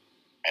turnover, and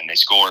they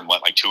scored in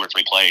 2 or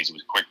 3 plays. It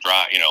was a quick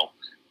drive,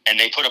 and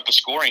they put up a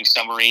scoring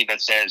summary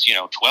that says,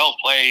 12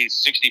 plays,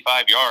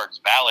 65 yards,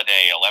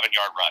 Valladay,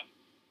 11-yard run.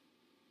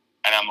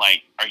 And I'm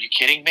like, are you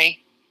kidding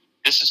me?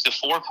 This is the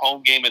 4th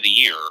home game of the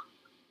year,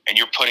 and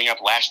you're putting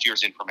up last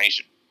year's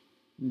information.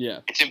 Yeah.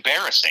 It's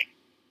embarrassing.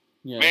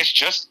 Yeah. I mean, it's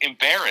just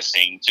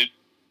embarrassing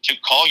to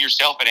call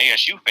yourself an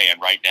ASU fan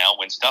right now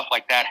when stuff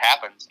like that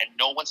happens and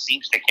no one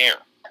seems to care.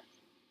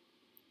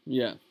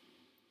 Yeah.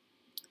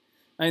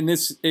 And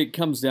it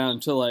comes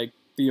down to, like,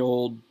 the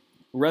old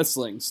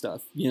wrestling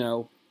stuff,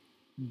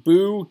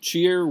 boo,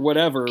 cheer,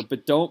 whatever,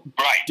 but don't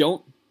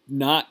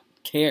not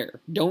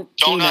care. Don't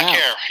tune not out.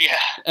 Care. Yeah.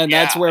 And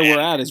that's where we're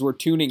at, is we're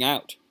tuning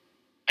out.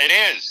 It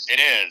is.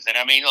 And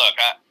I mean, look,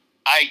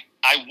 I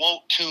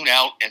won't tune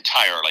out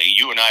entirely.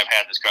 You and I have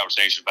had this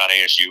conversation about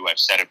ASU. I've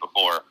said it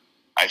before.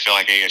 I feel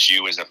like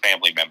ASU is a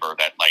family member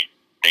that, like,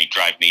 they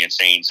drive me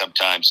insane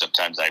sometimes.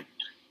 Sometimes I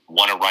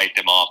want to write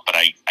them off, but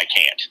I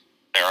can't.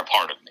 They're a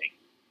part of me.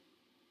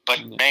 But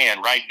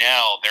man, right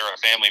now they're a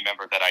family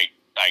member that I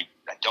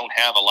don't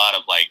have a lot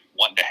of like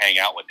wanting to hang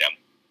out with them.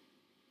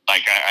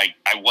 Like I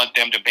want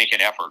them to make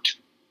an effort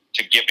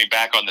to get me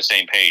back on the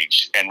same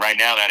page. And right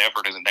now that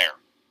effort isn't there.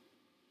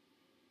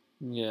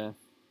 Yeah.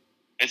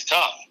 It's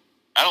tough.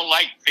 I don't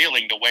like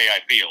feeling the way I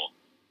feel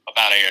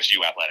about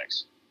ASU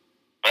athletics.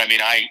 But I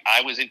mean,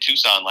 I was in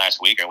Tucson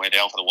last week. I went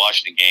down for the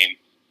Washington game.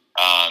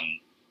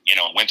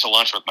 Went to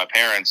lunch with my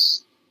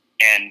parents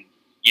and,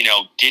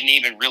 didn't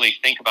even really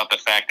think about the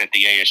fact that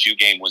the ASU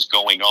game was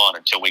going on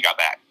until we got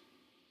back.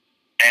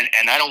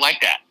 And I don't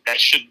like that. That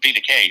shouldn't be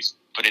the case,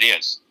 but it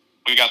is.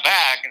 We got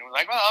back and we're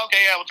like, well, okay,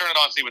 yeah, we'll turn it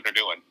on and see what they're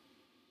doing.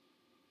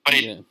 But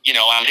I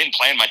didn't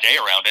plan my day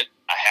around it.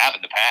 I have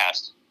in the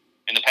past.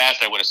 In the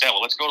past, I would have said,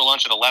 well, let's go to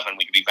lunch at 11.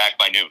 We could be back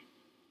by noon.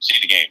 See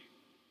the game.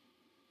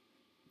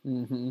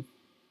 Mm-hmm.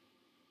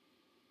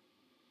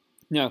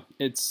 No,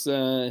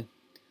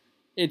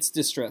 it's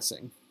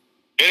distressing.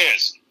 It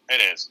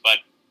is. But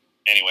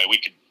anyway,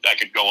 I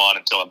could go on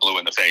until I'm blue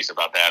in the face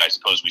about that. I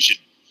suppose we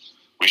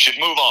should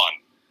move on.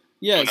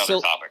 Yeah, to another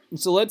topic.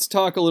 So let's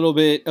talk a little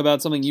bit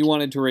about something you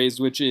wanted to raise,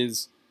 which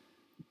is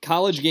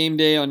College Game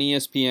Day on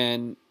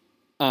ESPN,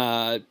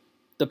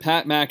 the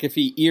Pat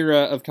McAfee era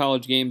of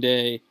College Game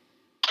Day,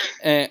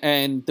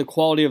 and the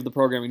quality of the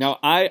programming. Now,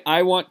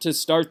 I want to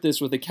start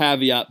this with a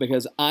caveat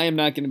because I am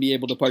not going to be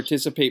able to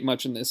participate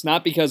much in this.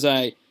 Not because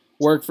I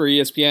work for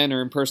ESPN or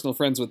am personal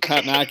friends with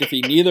Pat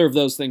McAfee. Neither of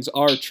those things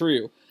are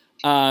true.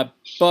 But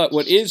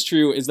what is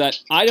true is that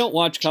I don't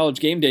watch College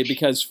Game Day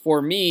because,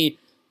 for me,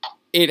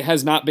 it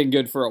has not been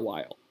good for a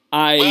while.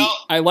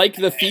 I like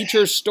the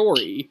feature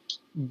story,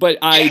 but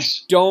I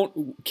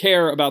don't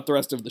care about the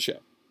rest of the show.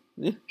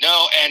 No,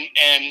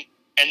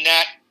 and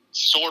that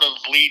sort of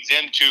leads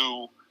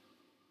into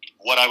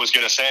what I was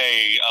going to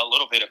say a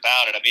little bit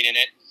about it. I mean,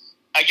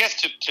 I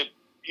guess to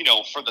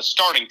for the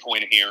starting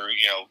point here,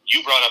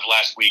 you brought up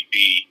last week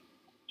the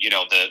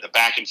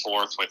back and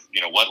forth with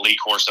what Lee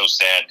Corso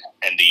said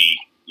and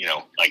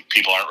like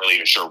people aren't really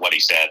even sure what he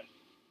said.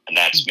 And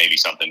that's maybe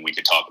something we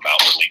could talk about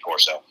with Lee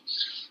Corso.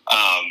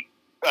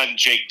 And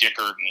Jake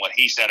Dickert and what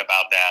he said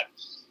about that.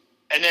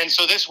 And then,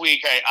 so this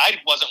week, I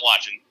wasn't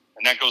watching,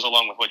 and that goes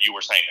along with what you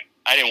were saying.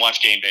 I didn't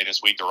watch Game Day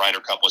this week. The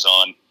Ryder Cup was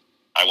on.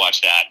 I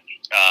watched that.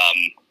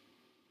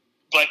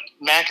 But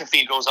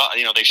McAfee goes on,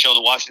 they show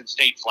the Washington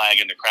State flag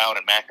in the crowd,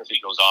 and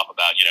McAfee goes off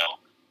about,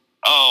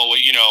 were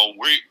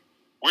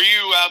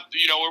you out,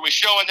 were we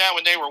showing that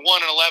when they were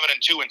 1-11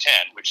 and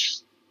 2-10? Which,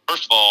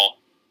 first of all,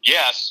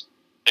 yes,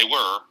 they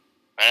were.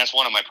 And that's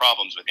one of my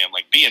problems with him.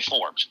 Like, be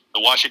informed.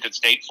 The Washington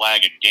State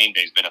flag at Game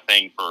Day has been a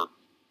thing for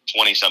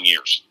 20-some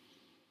years.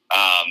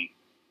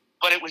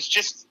 But it was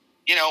just,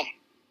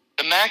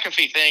 the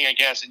McAfee thing, I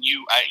guess, and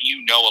you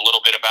know a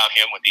little bit about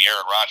him with the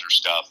Aaron Rodgers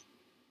stuff.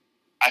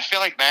 I feel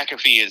like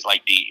McAfee is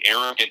like the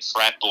arrogant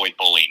frat boy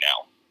bully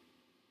now.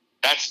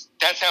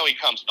 That's how he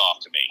comes off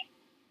to me.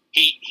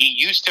 He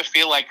used to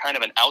feel like kind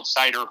of an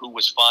outsider who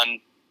was fun,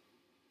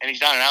 and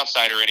he's not an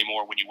outsider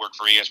anymore when you work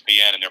for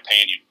ESPN and they're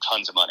paying you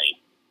tons of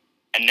money.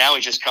 And now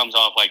he just comes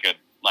off like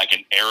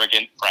an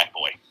arrogant frat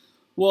boy.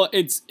 Well,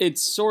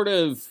 it's sort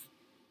of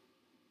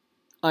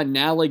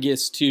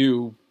analogous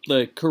to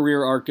the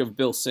career arc of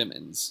Bill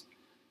Simmons.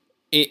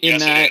 Yes,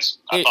 it is.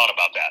 I thought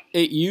about that.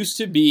 It used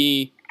to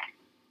be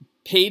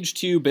page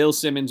 2, Bill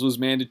Simmons was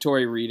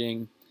mandatory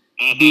reading.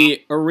 Mm-hmm.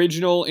 The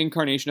original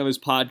incarnation of his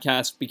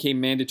podcast became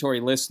mandatory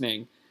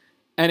listening.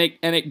 And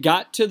it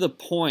got to the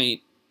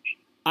point,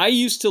 I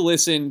used to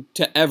listen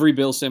to every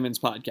Bill Simmons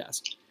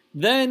podcast.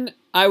 Then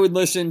I would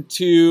listen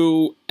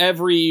to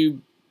every,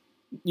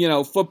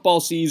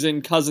 football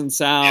season Cousin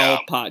Sal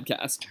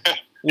podcast.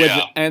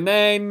 And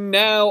then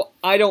now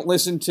I don't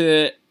listen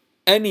to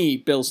any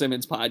Bill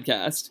Simmons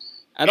podcast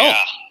at all.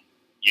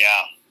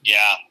 Yeah.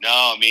 No,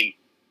 I mean,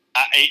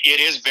 it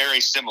is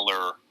very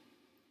similar.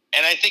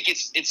 And I think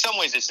it's, in some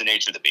ways, it's the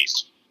nature of the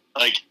beast.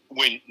 Like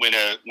when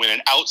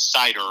an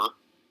outsider,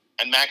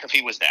 and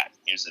McAfee was that.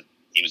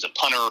 He was a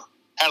punter,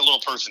 had a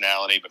little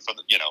personality, but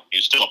he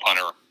was still a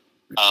punter.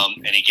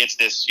 And he gets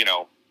this,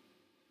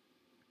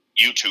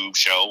 YouTube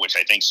show, which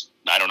I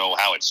don't know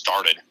how it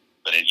started,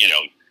 but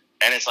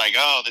and it's like,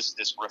 oh,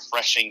 this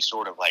refreshing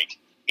sort of like,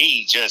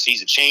 he's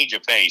a change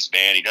of pace,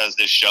 man. He does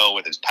this show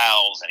with his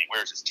pals and he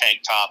wears his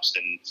tank tops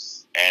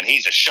and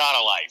he's a shot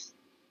of life.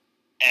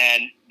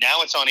 And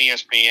now it's on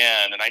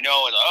ESPN, and I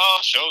know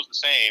show's the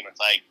same. It's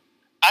like,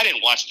 I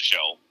didn't watch the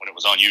show when it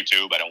was on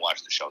YouTube. I don't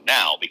watch the show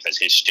now because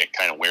his shtick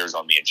kind of wears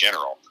on me in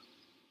general.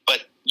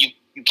 But you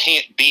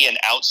can't be an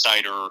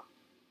outsider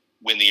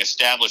when the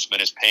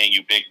establishment is paying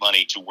you big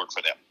money to work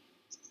for them.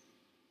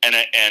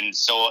 And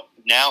so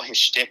now his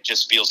shtick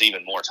just feels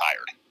even more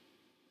tired.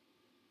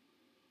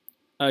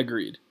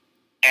 Agreed.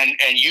 And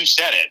you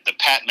said it, the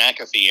Pat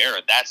McAfee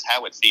era, that's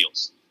how it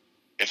feels.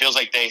 It feels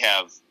like they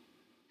have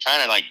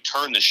kind of like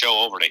turned the show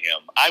over to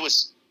him. I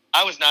was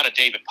not a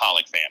David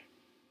Pollack fan.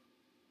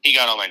 He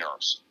got on my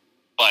nerves.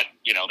 But,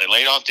 they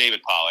laid off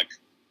David Pollack.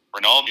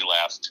 Rinaldi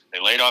left.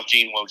 They laid off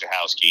Gene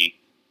Wojciechowski.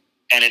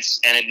 and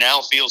it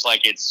now feels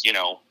like it's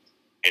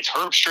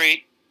Herb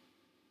Street,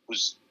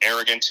 who's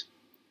arrogant.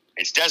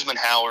 It's Desmond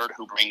Howard,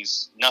 who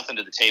brings nothing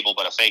to the table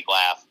but a fake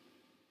laugh,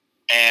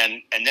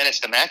 and then it's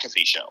the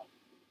McAfee show.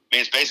 I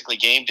mean, it's basically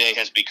Game Day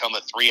has become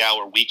a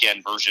 3-hour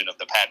weekend version of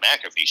the Pat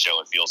McAfee show.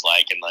 It feels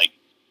like, and like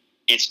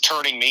it's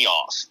turning me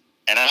off.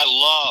 And I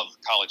love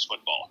college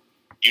football.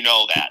 You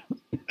know that.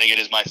 I think it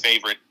is my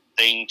favorite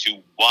thing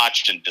to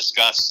watch and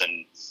discuss,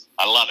 and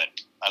I love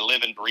it. I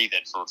live and breathe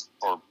it for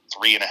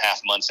 3.5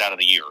 months out of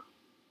the year.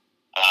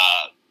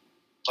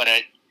 But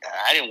I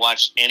didn't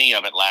watch any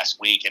of it last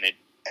week, and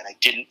I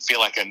didn't feel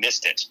like I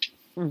missed it.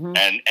 Mm-hmm.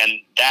 And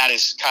that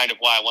is kind of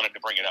why I wanted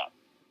to bring it up.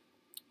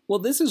 Well,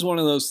 this is one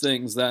of those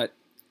things that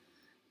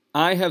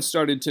I have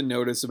started to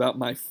notice about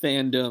my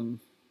fandom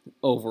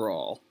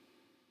overall.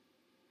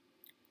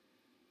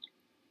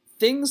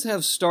 Things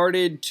have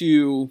started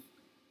to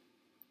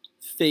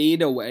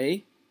fade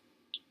away.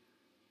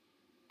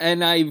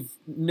 And I've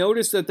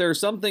noticed that there are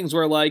some things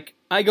where, like,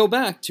 I go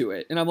back to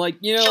it. And I'm like,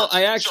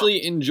 I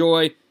actually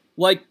enjoy,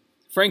 like,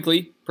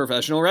 frankly,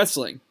 professional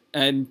wrestling.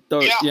 And,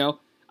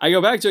 I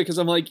go back to it because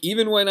I'm like,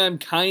 even when I'm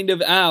kind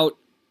of out,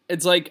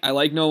 it's like, I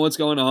like knowing what's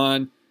going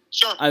on.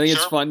 Sure. I think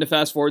it's fun to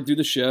fast forward through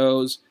the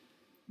shows.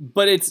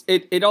 But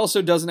it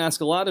also doesn't ask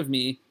a lot of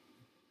me.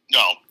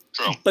 No,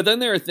 true. But then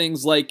there are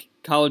things like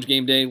College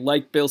Game Day,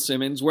 like Bill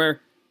Simmons, where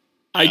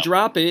I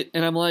drop it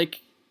and I'm like,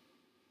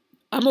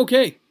 I'm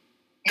okay.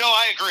 No,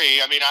 I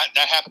agree. I mean,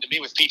 that happened to me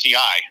with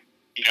PTI.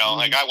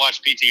 Like I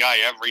watched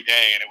PTI every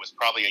day, and it was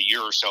probably a year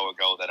or so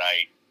ago that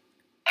I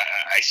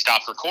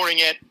stopped recording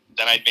it.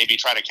 Then I'd maybe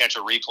try to catch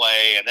a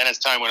replay, and then as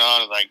time went on,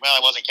 I was like, well,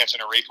 I wasn't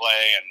catching a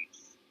replay, and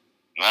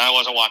I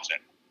wasn't watching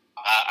it.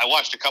 I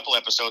watched a couple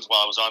episodes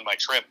while I was on my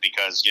trip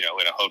because, in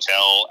a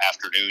hotel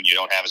afternoon, you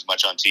don't have as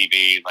much on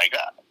TV. Like,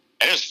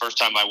 and it was the first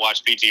time I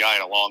watched PTI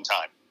in a long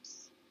time.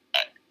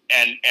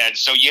 And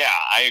so, yeah,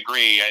 I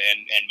agree.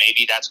 And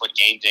maybe that's what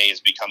Game Day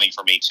is becoming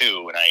for me,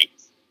 too. And I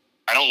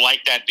don't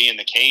like that being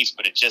the case,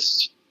 but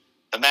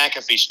the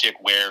McAfee shtick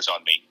wears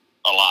on me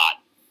a lot.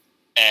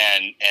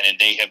 And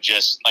they have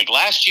just, like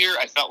last year,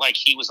 I felt like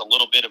he was a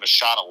little bit of a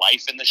shot of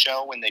life in the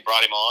show when they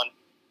brought him on.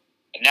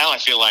 And now I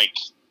feel like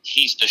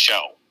he's the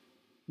show.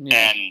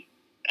 Yeah. And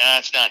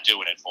that's not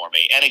doing it for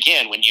me. And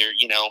again, when you're,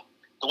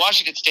 the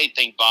Washington State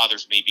thing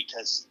bothers me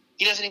because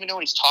he doesn't even know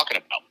what he's talking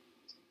about.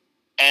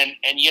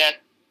 And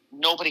yet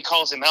nobody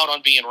calls him out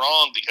on being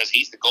wrong because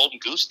he's the golden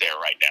goose there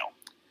right now.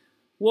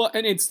 Well,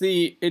 and it's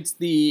the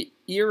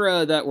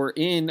era that we're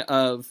in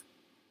of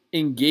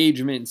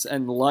engagements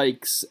and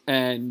likes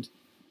and,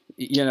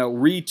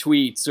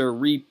 retweets or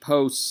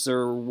reposts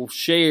or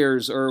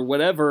shares or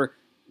whatever.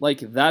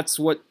 Like, that's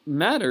what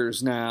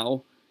matters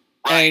now.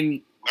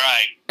 Right.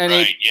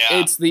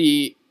 It's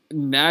the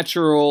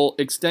natural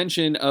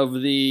extension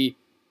of the,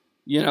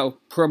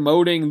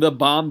 promoting the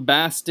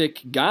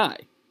bombastic guy.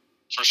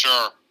 For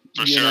sure.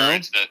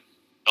 It's the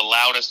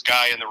loudest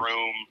guy in the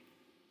room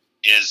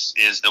is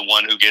the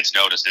one who gets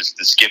noticed. It's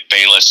the Skip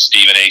Bayless,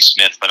 Stephen A.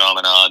 Smith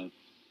phenomenon.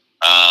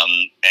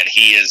 And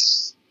he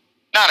is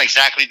not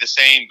exactly the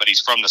same, but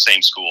he's from the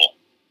same school.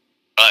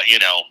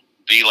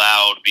 Be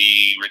loud,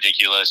 be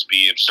ridiculous,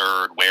 be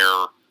absurd,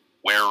 wear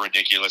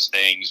ridiculous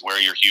things, wear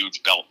your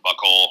huge belt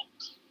buckle,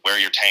 wear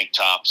your tank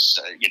tops,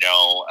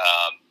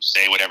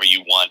 say whatever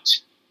you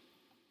want.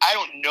 I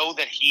don't know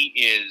that he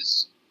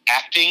is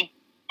acting,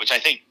 which I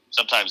think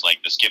sometimes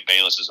like the Skip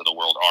Baylesses of the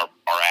world are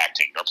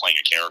acting, they're playing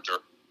a character.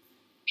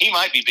 He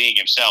might be being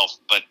himself,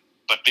 but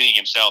being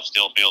himself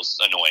still feels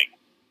annoying.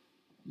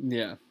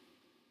 Yeah.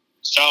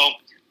 So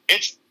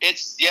it's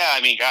I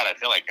mean, God, I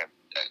feel like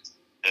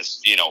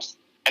this, I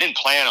didn't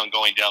plan on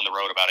going down the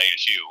road about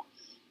ASU.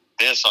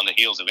 This on the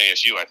heels of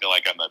ASU, I feel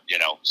like I'm a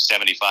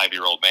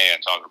 75-year-old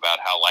man talking about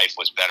how life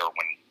was better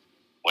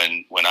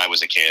when I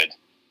was a kid.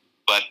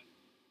 But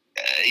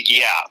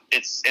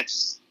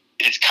it's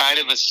kind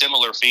of a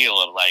similar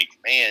feel of like,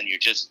 man,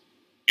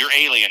 you're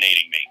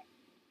alienating me,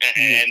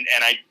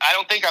 and I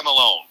don't think I'm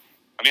alone.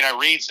 I mean, I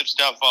read some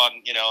stuff on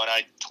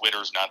and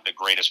Twitter's not the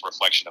greatest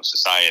reflection of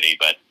society,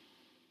 but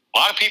a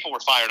lot of people were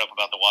fired up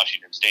about the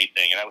Washington State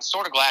thing, and I was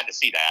sort of glad to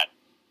see that.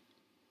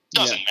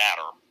 Doesn't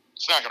matter.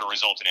 It's not going to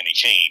result in any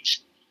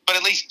change. But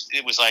at least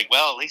it was like,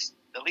 well, at least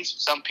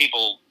some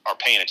people are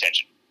paying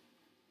attention.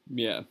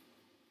 Yeah.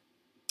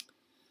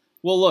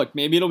 Well, look,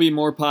 maybe it'll be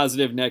more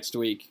positive next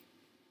week.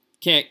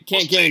 Can't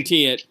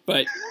guarantee it,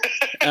 but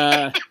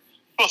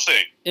we'll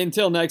see.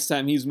 Until next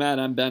time, he's Matt.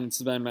 I'm Ben. It's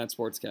the Ben Matt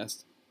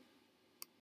Sportscast.